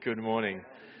Good morning.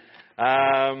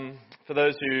 For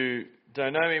those who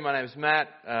don't know me, my name is Matt.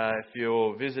 If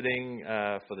you're visiting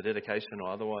for the dedication or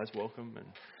otherwise, welcome.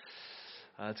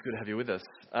 And it's good to have you with us.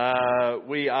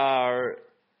 We are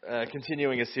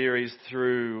continuing a series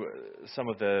through some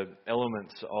of the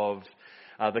elements of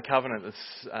the covenant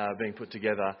that's being put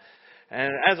together.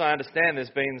 And as I understand, there's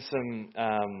been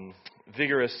some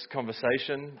vigorous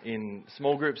conversation in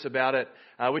small groups about it,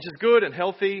 which is good and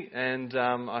healthy, and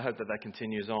I hope that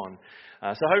continues on.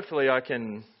 So hopefully I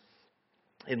can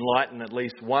enlighten at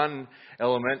least one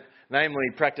element, namely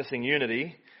practicing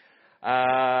unity.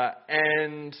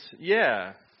 And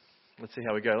yeah, let's see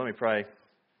how we go. Let me pray.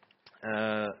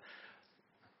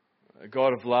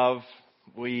 God of love,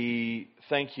 we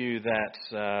thank you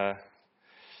that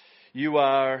you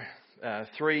are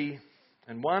three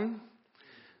and one,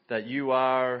 that you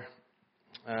are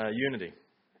unity,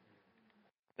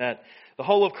 that the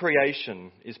whole of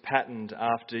creation is patterned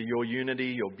after your unity,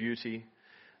 your beauty,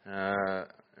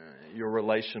 your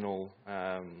relational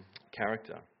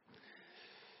character.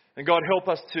 And God, help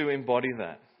us to embody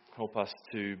that. Help us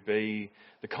to be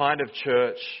the kind of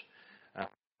church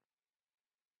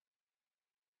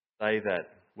say that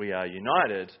we are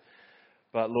united,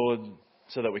 but Lord,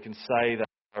 so that we can say that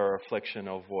we are a reflection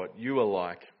of what you are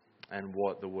like and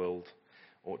what the world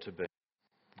ought to be.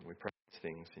 We pray these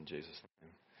things in Jesus'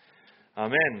 name.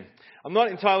 Amen. I'm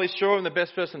not entirely sure I'm the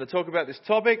best person to talk about this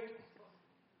topic.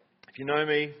 If you know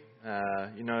me,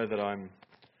 you know that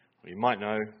you might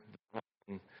know,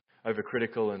 I'm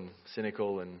overcritical and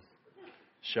cynical and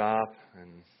sharp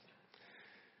and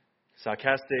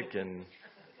sarcastic and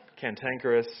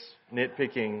cantankerous,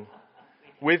 nitpicking,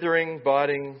 withering,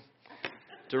 biting,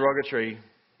 derogatory,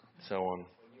 so on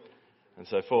and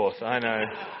so forth. I know.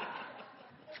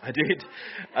 I did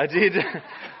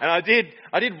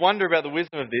wonder about the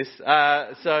wisdom of this.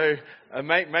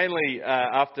 Mainly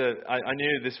after I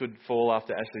knew this would fall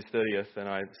after Ashley's 30th, and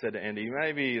I said to Andy,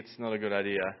 maybe it's not a good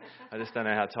idea. I just don't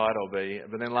know how tired I'll be.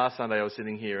 But then last Sunday I was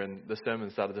sitting here, and the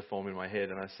sermon started to form in my head,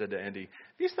 and I said to Andy,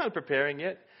 "Have you started preparing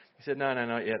yet?" He said, "No,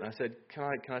 not yet." And I said, "Can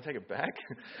I take it back?"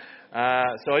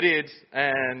 So I did,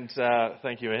 and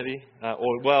thank you, Andy.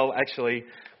 Actually,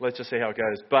 let's just see how it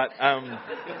goes. But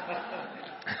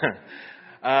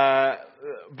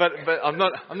but I'm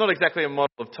not exactly a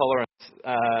model of tolerance.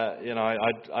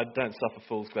 I don't suffer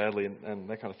fools gladly and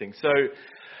that kind of thing.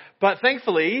 But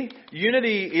thankfully,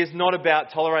 unity is not about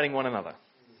tolerating one another.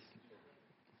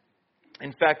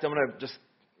 In fact, I'm going to just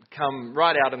come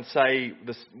right out and say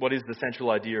what is the central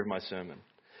idea of my sermon.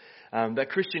 That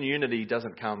Christian unity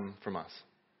doesn't come from us.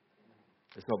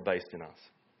 It's not based in us.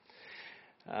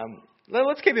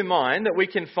 Let's keep in mind that we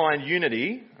can find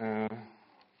unity.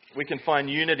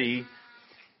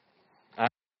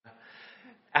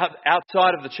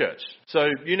 Outside of the church. So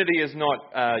unity is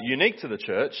not unique to the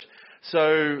church.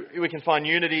 So we can find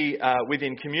unity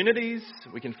within communities.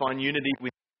 We can find unity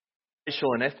within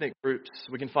racial and ethnic groups.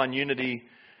 We can find unity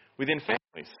within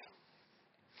families.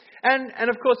 And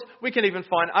of course, we can even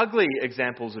find ugly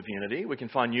examples of unity. We can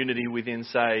find unity within,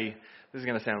 say, this is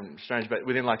going to sound strange, but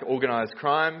within like organised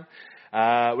crime.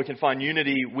 We can find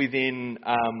unity within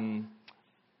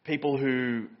people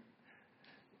who,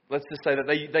 let's just say that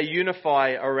they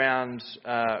unify around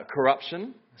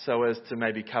corruption so as to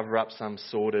maybe cover up some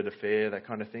sordid affair, that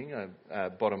kind of thing,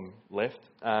 bottom left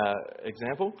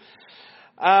example.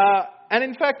 And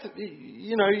in fact,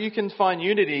 you can find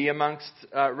unity amongst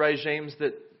regimes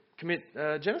that commit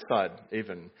genocide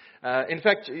even. In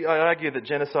fact, I argue that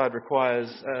genocide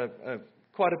requires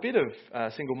quite a bit of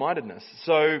single-mindedness.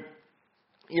 So,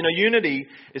 unity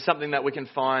is something that we can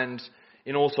find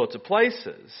in all sorts of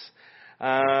places.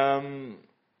 In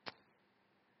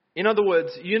other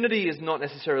words, unity is not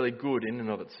necessarily good in and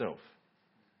of itself.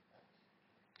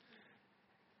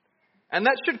 And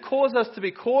that should cause us to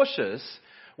be cautious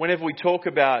whenever we talk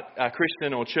about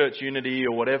Christian or church unity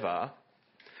or whatever,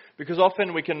 because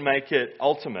often we can make it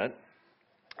ultimate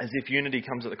as if unity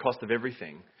comes at the cost of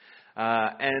everything.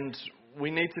 And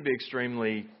we need to be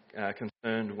extremely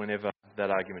concerned whenever that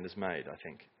argument is made, I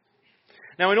think.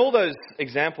 Now, in all those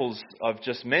examples I've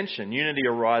just mentioned, unity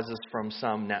arises from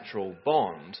some natural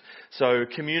bond. So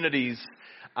communities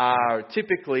are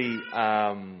typically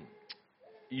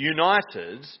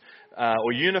united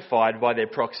or unified by their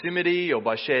proximity or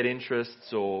by shared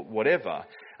interests or whatever.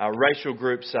 Racial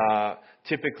groups are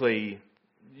typically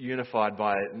unified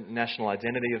by national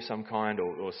identity of some kind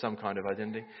or some kind of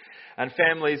identity. And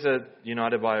families are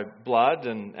united by blood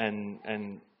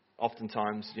and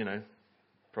oftentimes,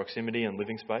 proximity and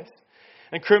living space.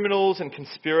 And criminals and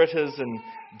conspirators and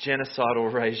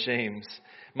genocidal regimes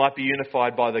might be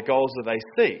unified by the goals that they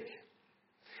seek.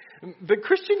 But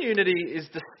Christian unity is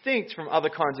distinct from other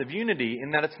kinds of unity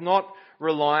in that it's not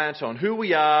reliant on who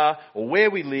we are or where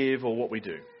we live or what we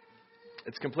do.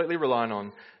 It's completely reliant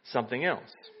on something else.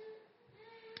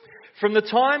 From the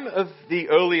time of the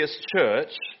earliest church,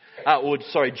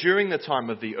 during the time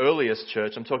of the earliest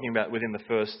church, I'm talking about within the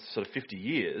first sort of 50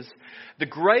 years, the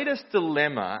greatest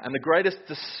dilemma and the greatest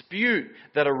dispute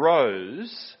that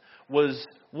arose was,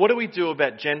 what do we do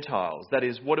about Gentiles? That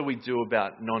is, what do we do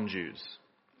about non-Jews?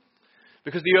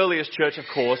 Because the earliest church, of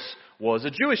course, was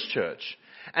a Jewish church.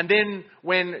 And then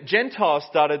when Gentiles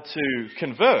started to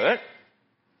convert,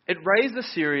 it raised a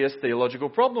serious theological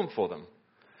problem for them.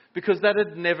 Because that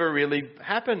had never really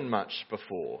happened much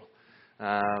before.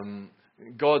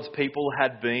 God's people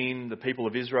had been the people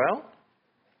of Israel.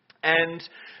 And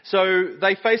so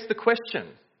they faced the question,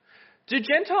 do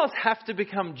Gentiles have to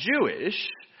become Jewish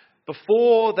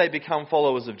before they become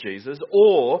followers of Jesus?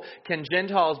 Or can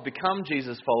Gentiles become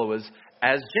Jesus followers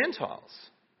as Gentiles?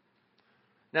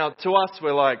 Now, to us,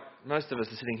 we're like, most of us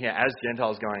are sitting here as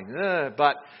Gentiles going,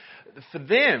 but for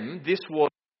them, this was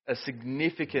a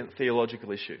significant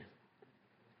theological issue.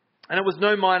 And it was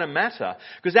no minor matter,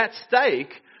 because at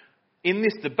stake in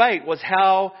this debate was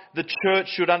how the church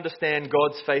should understand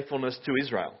God's faithfulness to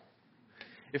Israel.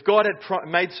 If God had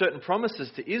made certain promises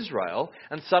to Israel,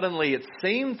 and suddenly it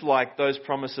seemed like those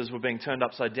promises were being turned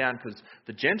upside down because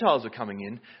the Gentiles were coming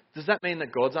in, does that mean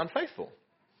that God's unfaithful?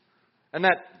 And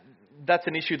that's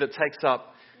an issue that takes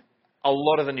up a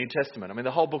lot of the New Testament. I mean,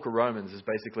 the whole book of Romans is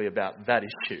basically about that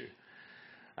issue.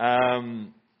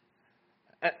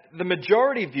 The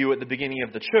majority view at the beginning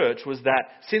of the church was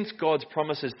that since God's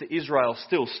promises to Israel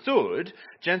still stood,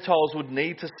 Gentiles would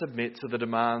need to submit to the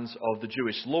demands of the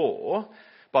Jewish law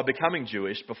by becoming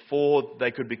Jewish before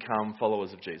they could become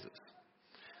followers of Jesus.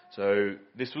 So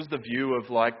this was the view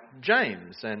of like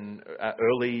James and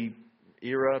early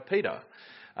era Peter.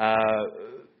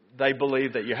 They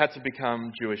believed that you had to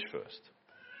become Jewish first.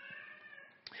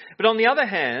 But on the other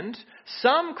hand,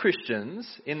 some Christians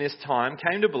in this time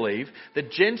came to believe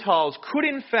that Gentiles could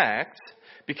in fact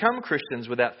become Christians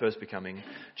without first becoming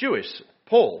Jewish.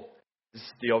 Paul is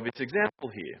the obvious example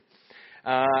here.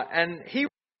 And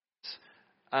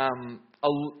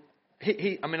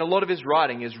a lot of his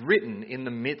writing is written in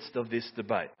the midst of this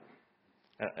debate,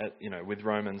 with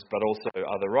Romans, but also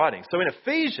other writings. So in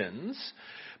Ephesians,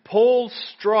 Paul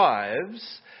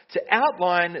strives to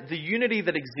outline the unity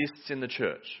that exists in the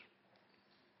church.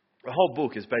 The whole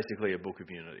book is basically a book of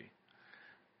unity.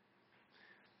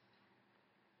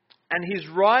 And he's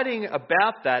writing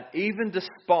about that even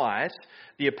despite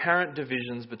the apparent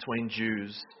divisions between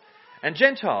Jews and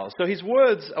Gentiles. So his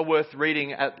words are worth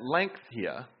reading at length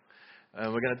here.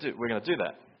 We're going to do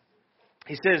that.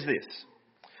 He says this: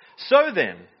 "So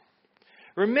then,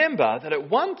 remember that at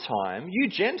one time you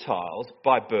Gentiles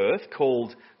by birth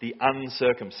called the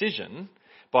uncircumcision,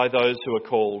 by those who are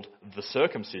called the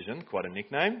circumcision," quite a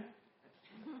nickname,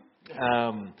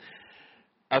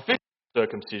 "official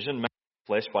circumcision made of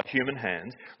flesh by human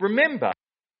hands. Remember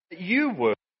that you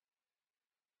were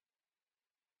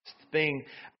being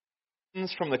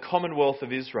aliens from the commonwealth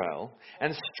of Israel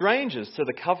and strangers to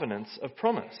the covenants of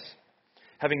promise,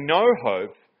 having no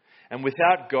hope and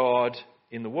without God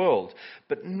in the world.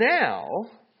 But now,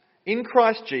 in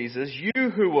Christ Jesus, you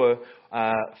who were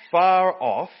far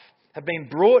off have been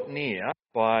brought near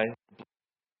by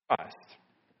Christ."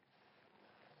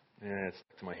 Yeah, it's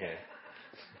stuck to my hair.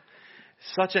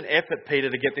 Such an effort, Peter,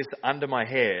 to get this under my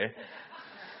hair.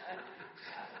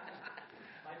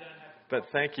 But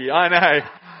thank you. I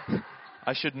know.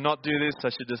 I should not do this. I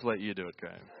should just let you do it,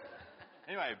 Graham.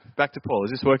 Anyway, back to Paul.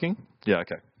 Is this working? Yeah,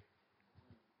 okay.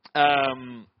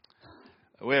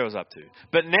 Where was I up to?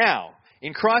 "But now,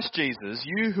 in Christ Jesus,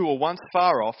 you who were once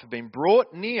far off have been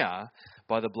brought near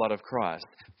by the blood of Christ.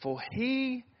 For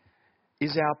he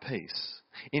is our peace.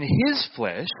 In his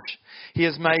flesh, he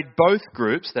has made both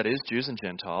groups, that is, Jews and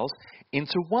Gentiles,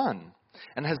 into one,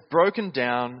 and has broken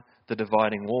down the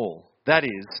dividing wall, that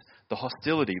is, the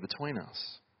hostility between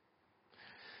us.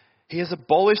 He has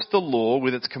abolished the law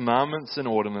with its commandments and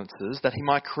ordinances, that he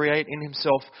might create in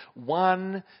himself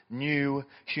one new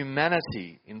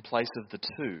humanity in place of the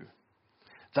two,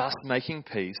 thus making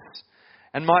peace,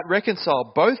 and might reconcile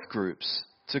both groups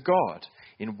to God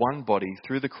in one body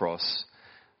through the cross,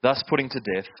 thus putting to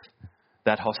death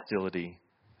that hostility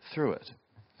through it.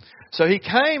 So he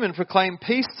came and proclaimed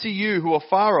peace to you who are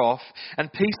far off,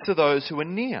 and peace to those who are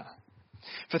near.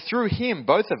 For through him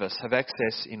both of us have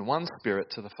access in one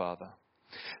Spirit to the Father.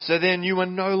 So then you are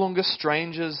no longer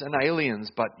strangers and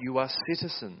aliens, but you are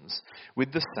citizens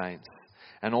with the saints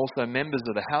and also members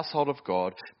of the household of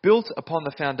God, built upon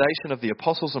the foundation of the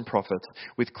apostles and prophets,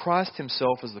 with Christ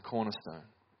himself as the cornerstone.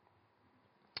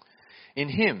 In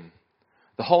him,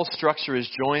 the whole structure is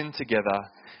joined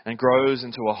together and grows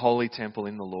into a holy temple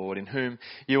in the Lord, in whom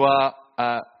you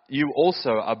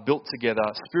also are built together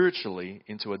spiritually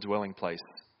into a dwelling place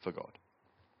for God.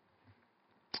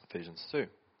 Ephesians 2.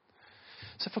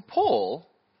 So for Paul,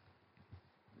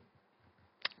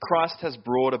 Christ has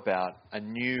brought about a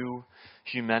new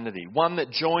humanity, one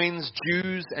that joins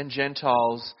Jews and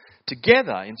Gentiles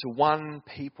together into one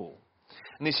people.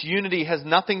 And this unity has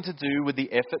nothing to do with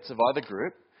the efforts of either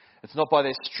group. It's not by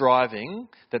their striving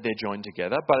that they're joined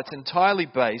together, but it's entirely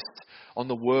based on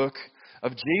the work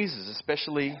of Jesus,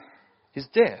 especially his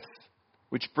death,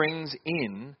 which brings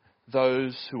in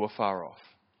those who are far off.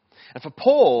 And for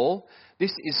Paul,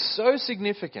 this is so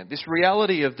significant, this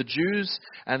reality of the Jews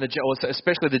and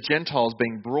especially the Gentiles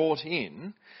being brought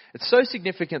in, it's so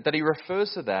significant that he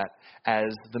refers to that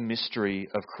as the mystery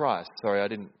of Christ. Sorry, I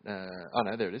didn't...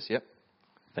 no, there it is. Yep.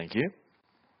 Thank you.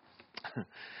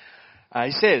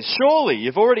 He says, surely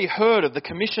you've already heard of the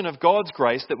commission of God's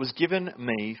grace that was given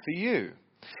me for you,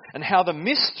 and how the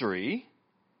mystery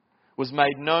was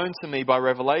made known to me by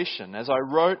revelation, as I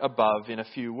wrote above in a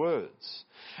few words,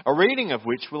 a reading of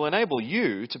which will enable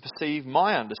you to perceive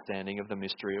my understanding of the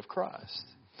mystery of Christ.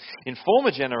 In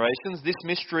former generations, this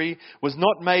mystery was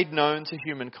not made known to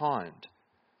humankind,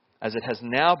 as it has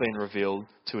now been revealed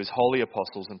to his holy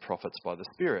apostles and prophets by the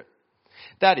Spirit.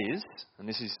 That is, and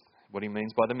this is what he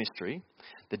means by the mystery,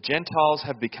 the Gentiles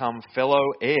have become fellow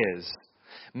heirs,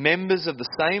 members of the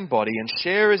same body, and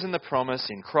sharers in the promise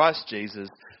in Christ Jesus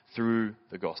through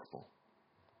the gospel.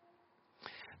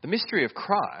 The mystery of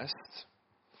Christ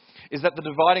is that the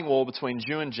dividing wall between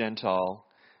Jew and Gentile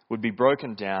would be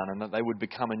broken down and that they would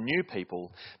become a new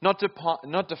people, not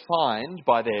defined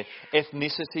by their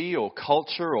ethnicity or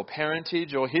culture or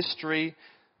parentage or history,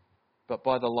 but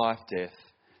by the life, death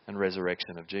and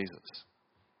resurrection of Jesus.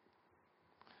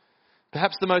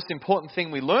 Perhaps the most important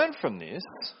thing we learn from this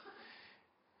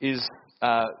is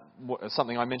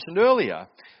something I mentioned earlier.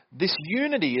 This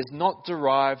unity is not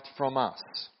derived from us.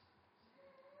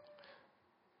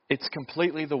 It's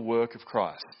completely the work of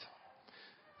Christ.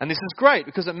 And this is great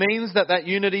because it means that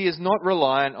unity is not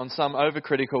reliant on some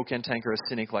overcritical, cantankerous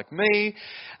cynic like me,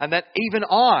 and that even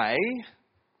I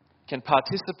can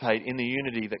participate in the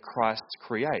unity that Christ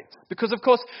creates. Because, of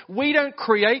course, we don't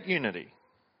create unity.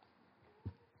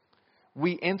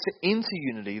 We enter into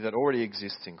unity that already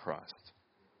exists in Christ.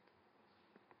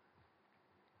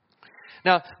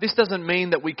 Now, this doesn't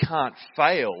mean that we can't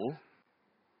fail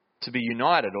to be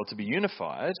united or to be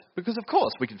unified, because of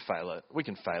course we can fail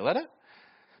at it.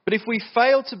 But if we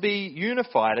fail to be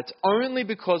unified, it's only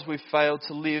because we've failed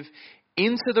to live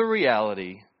into the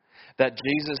reality that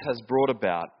Jesus has brought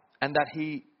about and that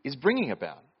he is bringing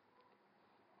about.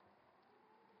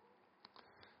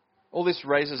 All this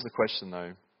raises the question,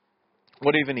 though,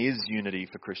 what even is unity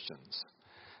for Christians?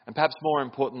 And perhaps more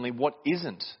importantly, what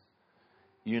isn't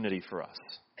unity for us?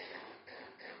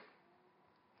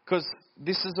 Because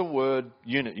this is a word,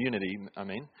 unity,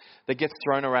 that gets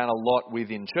thrown around a lot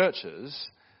within churches.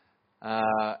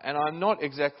 And I'm not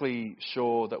exactly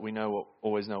sure that we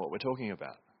always know what we're talking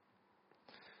about.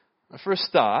 For a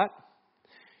start,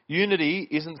 unity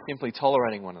isn't simply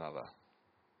tolerating one another.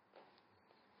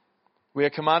 We are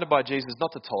commanded by Jesus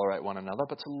not to tolerate one another,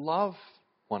 but to love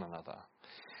one another.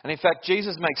 And in fact,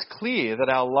 Jesus makes clear that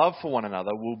our love for one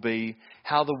another will be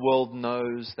how the world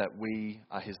knows that we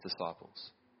are his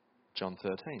disciples. John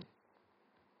 13.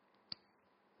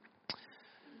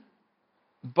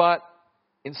 But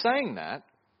in saying that,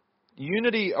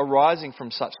 unity arising from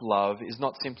such love is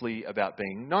not simply about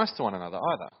being nice to one another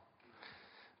either.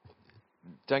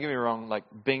 Don't get me wrong,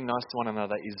 being nice to one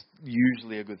another is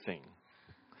usually a good thing.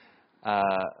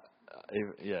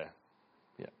 Yeah.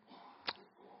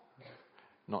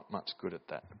 Not much good at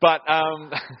that. But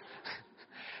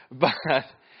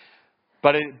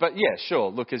yeah,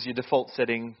 sure. Look, as your default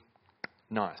setting,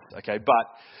 nice. Okay, but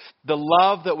the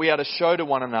love that we are to show to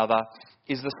one another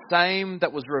is the same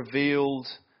that was revealed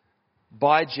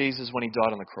by Jesus when he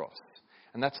died on the cross.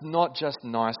 And that's not just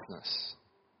niceness.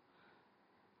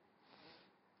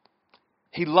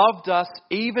 He loved us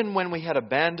even when we had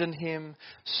abandoned him,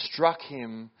 struck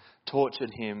him,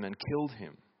 tortured him, and killed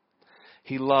him.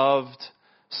 He loved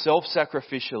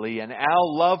self-sacrificially, and our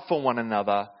love for one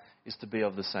another is to be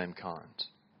of the same kind.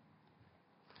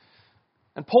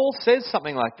 And Paul says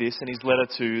something like this in his letter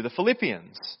to the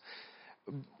Philippians.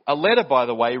 A letter, by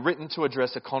the way, written to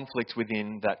address a conflict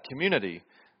within that community.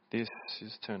 This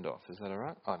is turned off. Is that all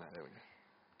right? Oh, no, there we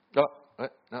go. Oh,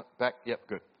 no, back. Yep,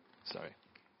 good. Sorry.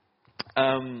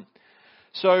 In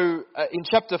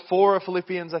chapter 4 of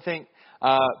Philippians, I think,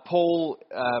 Paul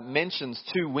mentions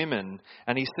two women,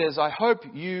 and he says, I hope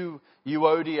you,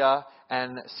 Euodia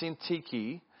and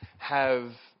Syntyche,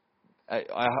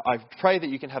 I pray that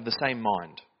you can have the same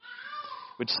mind,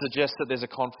 which suggests that there's a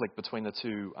conflict between the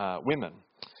two women.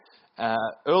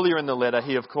 Earlier in the letter,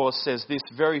 he of course says this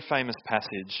very famous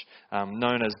passage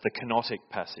known as the kenotic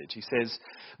passage. He says,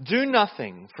 do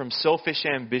nothing from selfish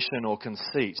ambition or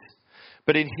conceit,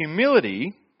 but in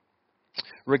humility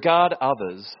regard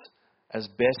others as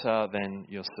better than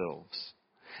yourselves.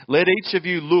 Let each of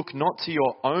you look not to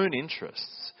your own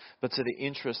interests, but to the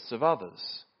interests of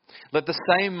others. Let the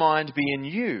same mind be in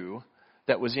you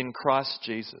that was in Christ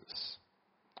Jesus,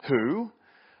 who,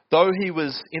 though he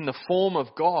was in the form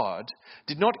of God,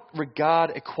 did not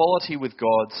regard equality with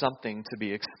God something to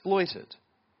be exploited,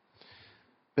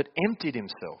 but emptied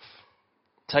himself,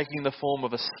 taking the form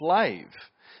of a slave,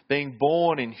 being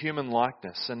born in human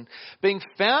likeness, and being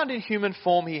found in human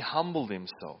form, he humbled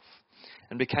himself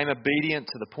and became obedient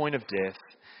to the point of death,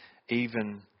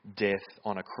 even death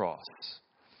on a cross.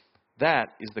 That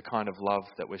is the kind of love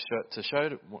that we're to show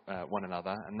to one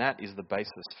another, and that is the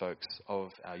basis, folks,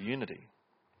 of our unity.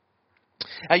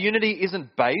 Our unity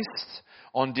isn't based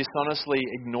on dishonestly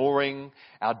ignoring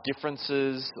our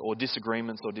differences or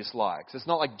disagreements or dislikes. It's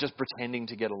not like just pretending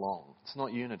to get along. It's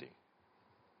not unity.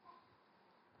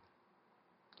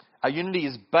 Our unity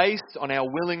is based on our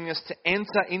willingness to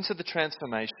enter into the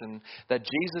transformation that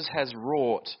Jesus has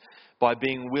wrought by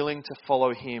being willing to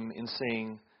follow him in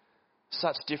seeing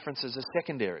such differences as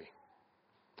secondary.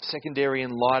 Secondary in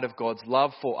light of God's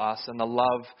love for us and the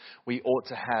love we ought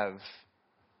to have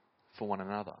for one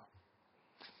another.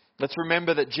 Let's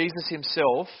remember that Jesus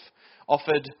himself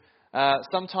offered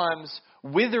sometimes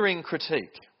withering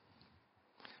critique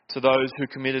to those who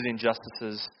committed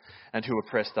injustices and who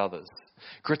oppressed others.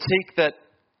 Critique that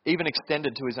even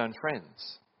extended to his own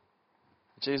friends.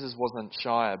 Jesus wasn't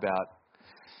shy about,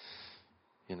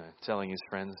 telling his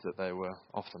friends that they were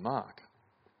off the mark.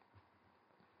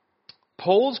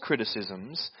 Paul's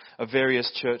criticisms of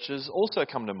various churches also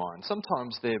come to mind.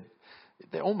 Sometimes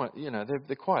they're almost,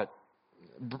 they're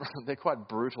quite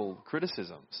brutal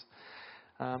criticisms.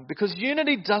 Because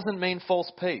unity doesn't mean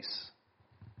false peace.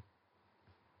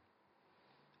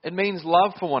 It means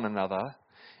love for one another,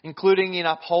 including in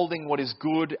upholding what is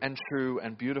good and true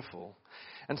and beautiful.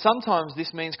 And sometimes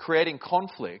this means creating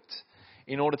conflict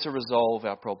in order to resolve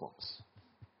our problems.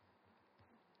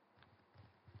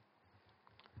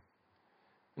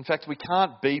 In fact, we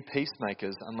can't be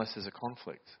peacemakers unless there's a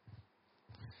conflict.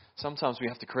 Sometimes we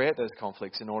have to create those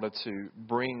conflicts in order to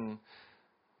bring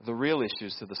the real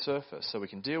issues to the surface so we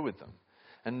can deal with them.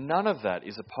 And none of that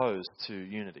is opposed to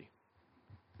unity.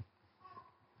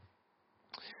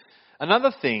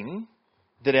 Another thing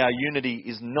that our unity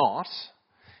is not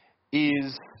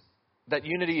is that our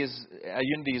unity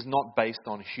is not based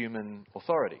on human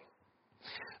authority.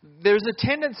 There's a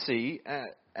tendency,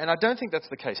 and I don't think that's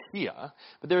the case here,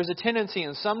 but there is a tendency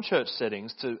in some church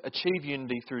settings to achieve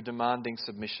unity through demanding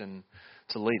submission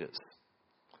to leaders.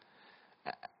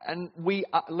 And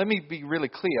let me be really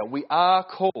clear, we are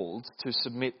called to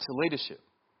submit to leadership.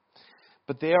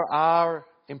 But there are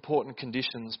important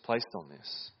conditions placed on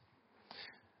this.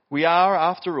 We are,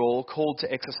 after all, called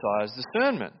to exercise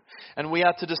discernment. And we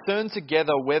are to discern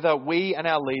together whether we and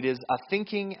our leaders are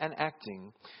thinking and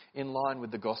acting in line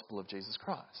with the gospel of Jesus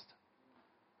Christ.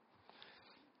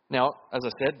 Now, as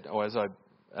I said, or as I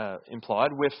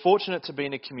implied, we're fortunate to be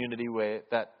in a community where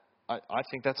I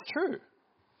think that's true.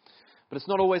 But it's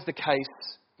not always the case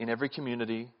in every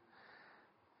community.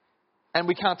 And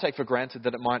we can't take for granted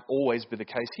that it might always be the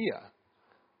case here.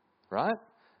 Right?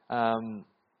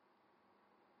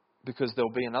 Because there'll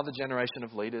be another generation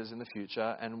of leaders in the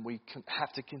future, and we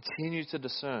have to continue to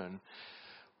discern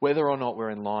whether or not we're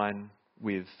in line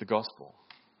with the gospel.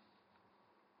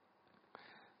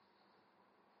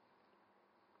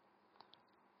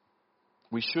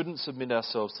 We shouldn't submit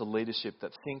ourselves to leadership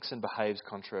that thinks and behaves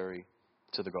contrary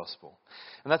to the gospel.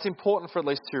 And that's important for at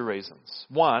least two reasons.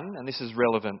 One, and this is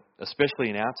relevant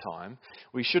especially in our time,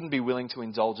 we shouldn't be willing to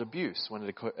indulge abuse when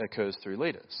it occurs through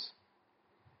leaders.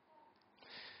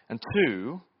 And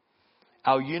two,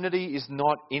 our unity is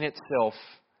not in itself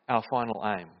our final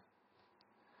aim.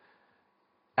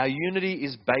 Our unity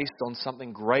is based on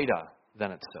something greater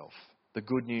than itself, the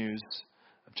good news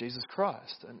of Jesus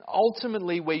Christ. And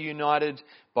ultimately we're united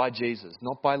by Jesus,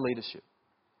 not by leadership.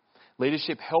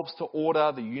 Leadership helps to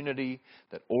order the unity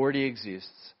that already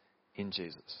exists in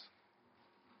Jesus.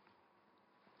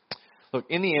 Look,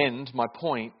 in the end, my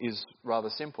point is rather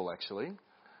simple, actually.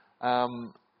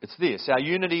 It's this. Our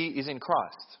unity is in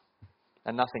Christ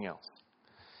and nothing else.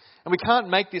 And we can't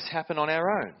make this happen on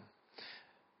our own,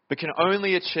 but can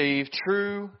only achieve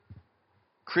true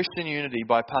Christian unity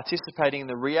by participating in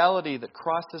the reality that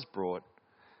Christ has brought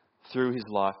through his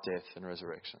life, death and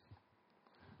resurrection.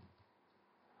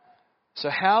 So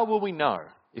how will we know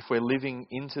if we're living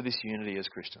into this unity as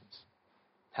Christians?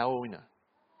 How will we know?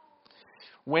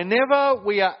 Whenever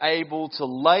we are able to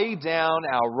lay down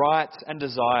our rights and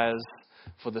desires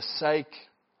for the sake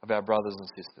of our brothers and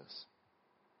sisters.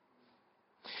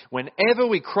 Whenever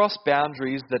we cross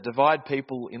boundaries that divide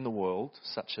people in the world,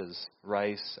 such as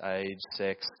race, age,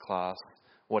 sex, class,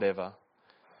 whatever,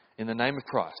 in the name of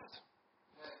Christ.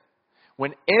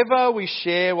 Whenever we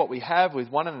share what we have with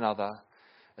one another,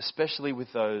 especially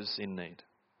with those in need.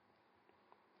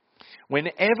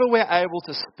 Whenever we're able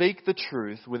to speak the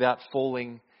truth without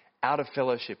falling out of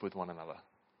fellowship with one another.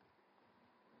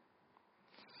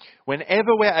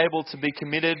 Whenever we're able to be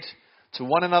committed to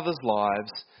one another's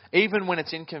lives, even when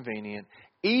it's inconvenient,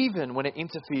 even when it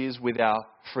interferes with our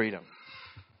freedom.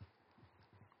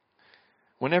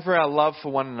 Whenever our love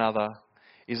for one another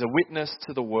is a witness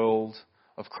to the world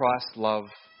of Christ's love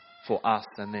for us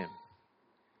and them.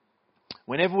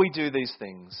 Whenever we do these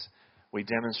things, we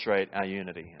demonstrate our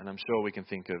unity. And I'm sure we can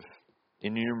think of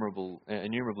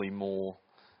innumerably more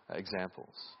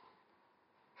examples.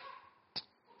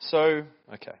 So,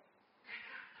 okay.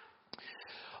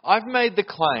 I've made the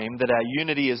claim that our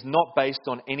unity is not based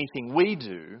on anything we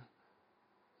do,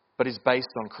 but is based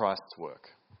on Christ's work.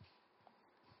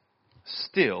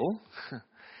 Still,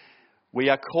 we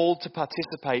are called to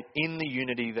participate in the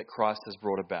unity that Christ has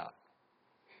brought about.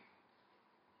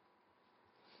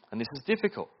 And this is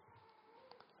difficult.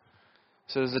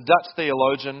 So there's a Dutch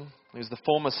theologian who's the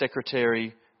former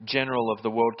Secretary General of the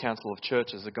World Council of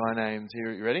Churches, a guy named,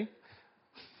 here, you ready?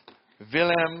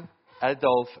 Willem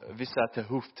Adolf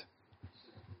Wissaterhoeft.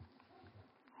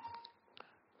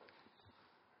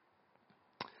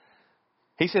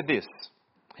 He said this.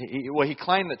 He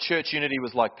claimed that church unity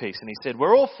was like peace. And he said,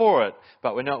 we're all for it,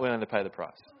 but we're not willing to pay the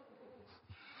price.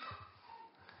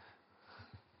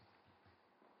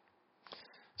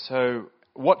 So,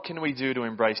 what can we do to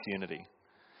embrace unity?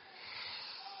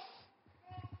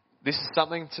 This is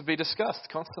something to be discussed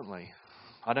constantly.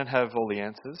 I don't have all the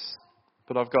answers,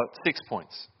 but I've got 6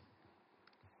 points.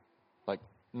 Like,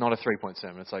 not a 3-point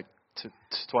sermon. It's like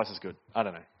twice as good. I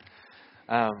don't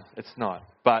know. It's not,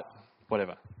 but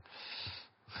whatever.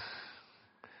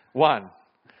 1,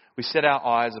 we set our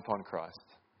eyes upon Christ,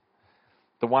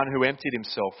 the one who emptied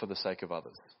himself for the sake of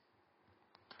others.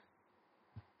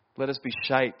 Let us be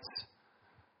shaped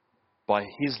by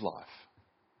his life,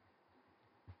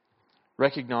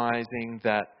 recognizing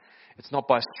that it's not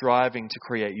by striving to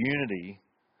create unity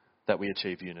that we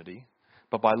achieve unity,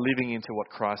 but by living into what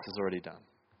Christ has already done.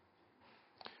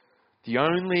 The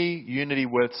only unity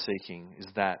worth seeking is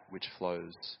that which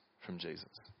flows from Jesus.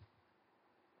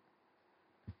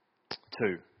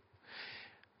 2,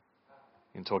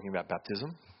 in talking about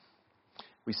baptism,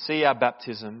 we see our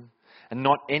baptism and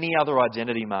not any other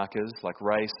identity markers like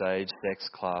race, age, sex,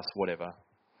 class, whatever,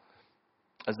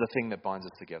 as the thing that binds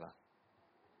us together.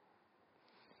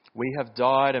 We have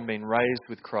died and been raised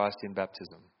with Christ in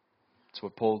baptism. That's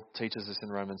what Paul teaches us in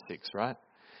Romans 6, right?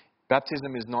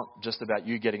 Baptism is not just about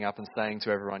you getting up and saying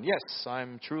to everyone, yes,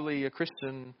 I'm truly a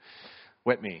Christian,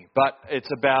 wet me. But it's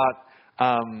about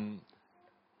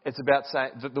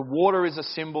saying that the water is a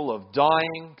symbol of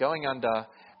dying, going under,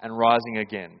 and rising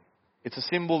again. It's a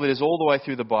symbol that is all the way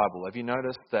through the Bible. Have you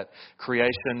noticed that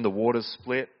creation, the waters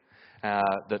split,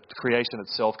 that creation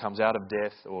itself comes out of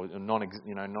death or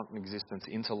non-existence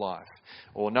into life?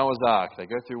 Or Noah's Ark, they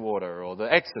go through water. Or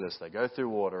the Exodus, they go through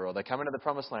water. Or they come into the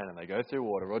Promised Land and they go through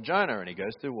water. Or Jonah and he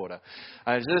goes through water.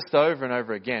 And it's just over and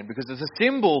over again because it's a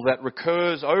symbol that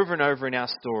recurs over and over in our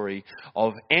story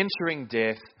of entering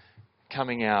death,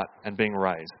 coming out and being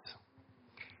raised.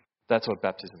 That's what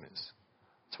baptism is.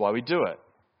 That's why we do it.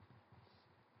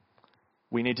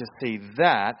 We need to see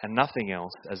that and nothing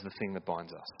else as the thing that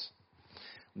binds us.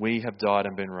 We have died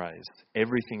and been raised.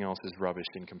 Everything else is rubbish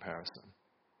in comparison.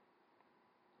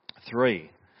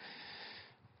 3,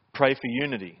 pray for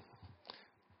unity.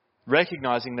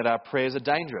 Recognizing that our prayers are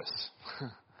dangerous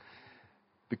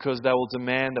because they will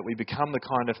demand that we become the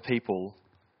kind of people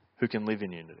who can live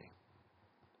in unity.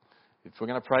 If we're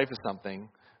going to pray for something,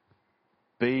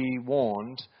 be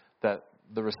warned that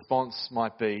the response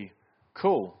might be,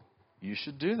 cool, you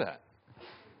should do that.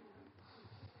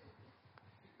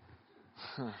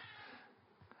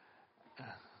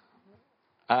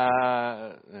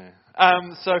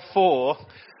 So 4,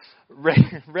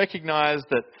 recognize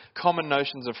that common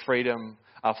notions of freedom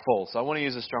are false. I want to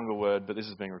use a stronger word, but this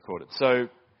is being recorded. So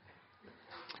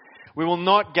we will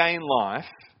not gain life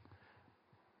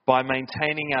by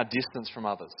maintaining our distance from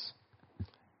others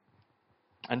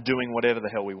and doing whatever the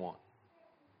hell we want.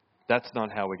 That's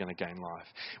not how we're going to gain life.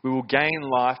 We will gain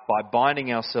life by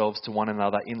binding ourselves to one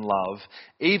another in love,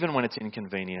 even when it's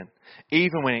inconvenient,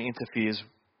 even when it interferes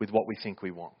with what we think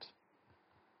we want.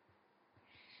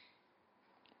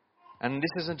 And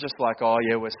this isn't just like, oh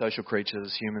yeah, we're social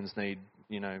creatures, humans need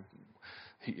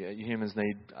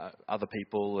other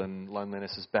people and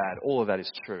loneliness is bad. All of that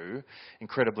is true,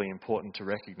 incredibly important to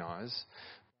recognise.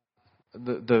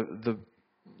 The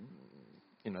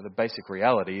basic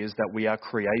reality is that we are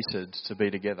created to be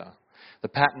together. The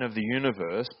pattern of the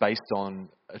universe, based on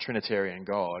a Trinitarian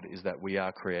God, is that we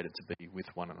are created to be with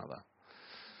one another.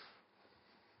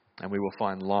 And we will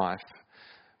find life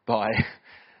by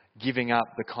giving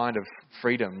up the kind of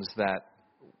freedoms that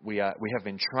we have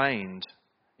been trained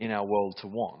in our world to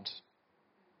want.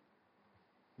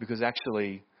 Because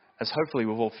actually, as hopefully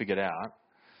we've all figured out,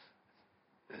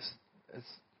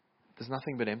 there's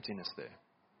nothing but emptiness there.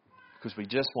 Because we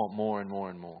just want more and more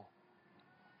and more.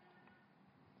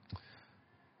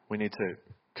 We need to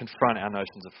confront our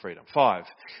notions of freedom. 5,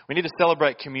 we need to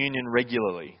celebrate communion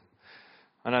regularly.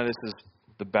 I know this is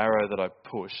the barrow that I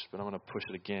pushed, but I'm going to push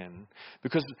it again.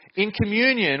 Because in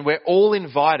communion, we're all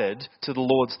invited to the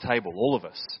Lord's table, all of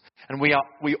us. And we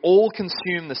all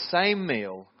consume the same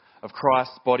meal of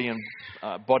Christ's body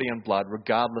and blood,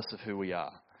 regardless of who we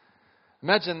are.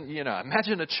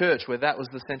 Imagine a church where that was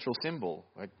the central symbol.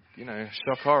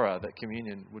 Shock horror that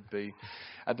communion would be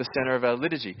at the centre of our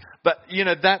liturgy. But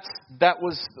that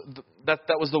was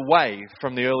the way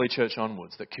from the early church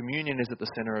onwards, that communion is at the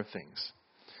centre of things.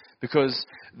 Because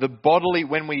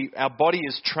our body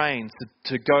is trained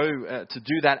to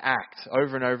do that act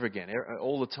over and over again,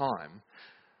 all the time,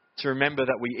 to remember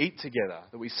that we eat together,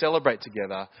 that we celebrate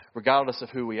together, regardless of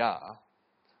who we are.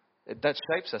 That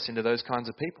shapes us into those kinds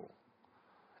of people.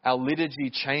 Our liturgy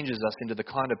changes us into the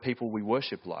kind of people we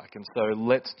worship like, and so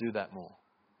let's do that more.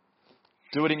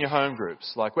 Do it in your home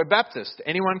groups. Like, we're Baptist.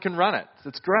 Anyone can run it.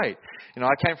 It's great.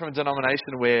 I came from a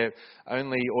denomination where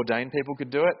only ordained people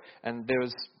could do it, and there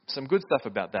was some good stuff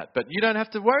about that. But you don't have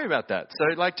to worry about that. So,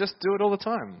 just do it all the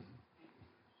time.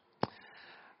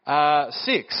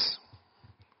 6,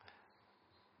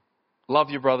 love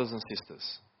your brothers and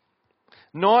sisters.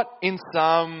 Not in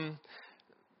some,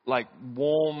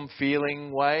 warm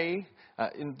feeling way.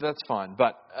 That's fine,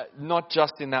 but not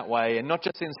just in that way, and not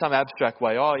just in some abstract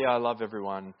way, oh yeah, I love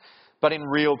everyone, but in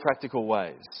real practical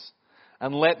ways.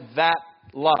 And let that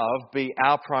love be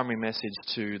our primary message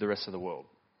to the rest of the world.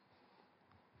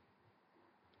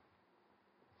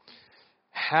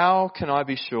 How can I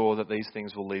be sure that these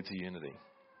things will lead to unity?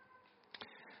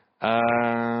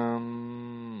 All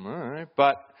right,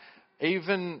 but it's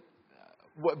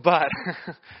better.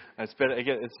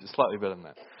 It's slightly better than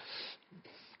that.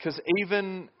 Because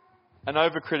even an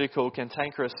overcritical,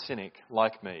 cantankerous cynic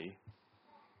like me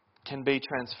can be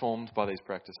transformed by these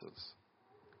practices,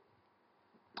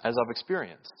 as I've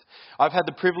experienced. I've had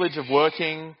the privilege of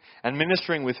working and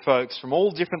ministering with folks from all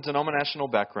different denominational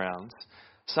backgrounds,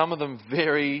 some of them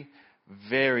very,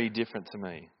 very different to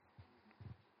me.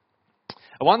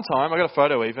 At one time, I got a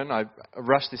photo even. I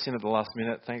rushed this in at the last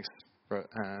minute. Thanks,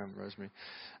 Rosemary.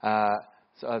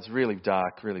 So it's really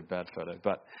dark, really bad photo.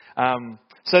 But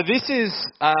so this is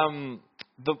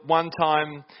the one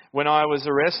time when I was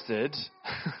arrested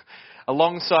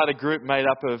alongside a group made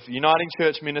up of Uniting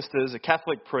Church ministers, a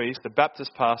Catholic priest, a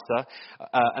Baptist pastor,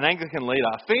 an Anglican leader,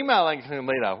 a female Anglican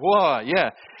leader. Whoa, yeah.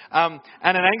 And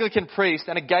an Anglican priest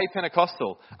and a gay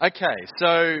Pentecostal. Okay,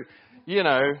 so,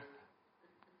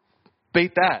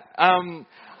 beat that.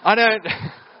 I don't...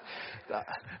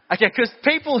 Okay, because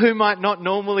people who might not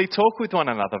normally talk with one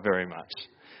another very much.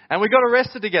 And we got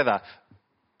arrested together,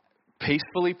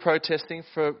 peacefully protesting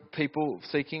for people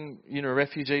seeking,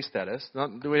 refugee status.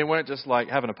 We weren't just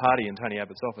having a party in Tony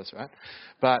Abbott's office, right?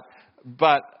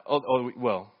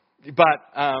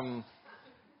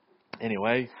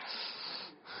 Anyway,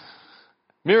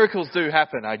 miracles do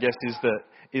happen, I guess,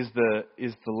 is the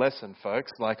lesson,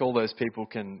 folks. All those people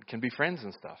can be friends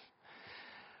and stuff.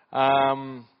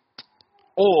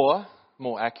 Or,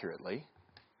 more accurately,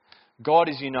 God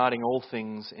is uniting all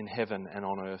things in heaven and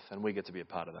on earth, and we get to be a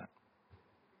part of that.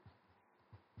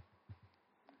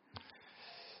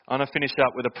 I'm going to finish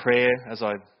up with a prayer, as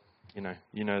you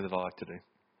know that I like to do.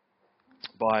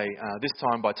 This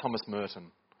time by Thomas Merton.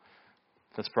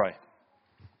 Let's pray.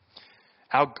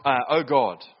 O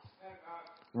God,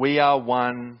 we are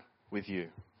one with you,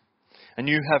 and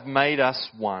you have made us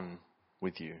one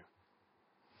with you.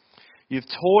 You've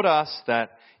taught us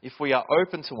that if we are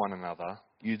open to one another,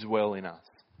 you dwell in us.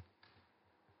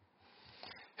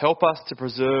 Help us to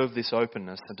preserve this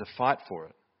openness and to fight for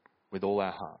it with all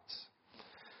our hearts.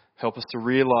 Help us to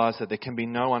realise that there can be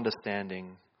no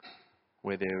understanding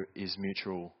where there is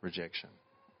mutual rejection.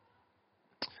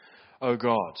 O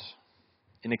God,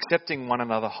 in accepting one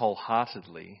another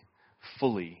wholeheartedly,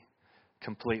 fully,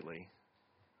 completely,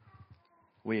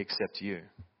 we accept you.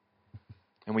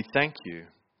 And we thank you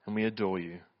and we adore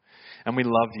you. And we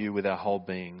love you with our whole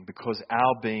being, because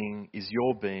our being is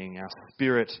your being. Our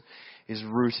spirit is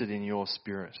rooted in your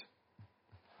spirit.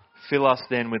 Fill us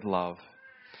then with love.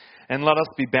 And let us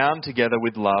be bound together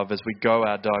with love as we go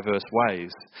our diverse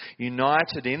ways,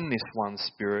 united in this one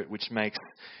spirit which makes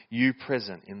you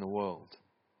present in the world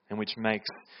and which makes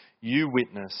you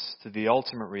witness to the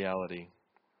ultimate reality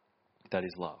that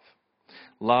is love.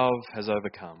 Love has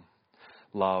overcome.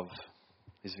 Love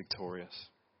is victorious.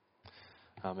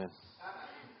 Amen.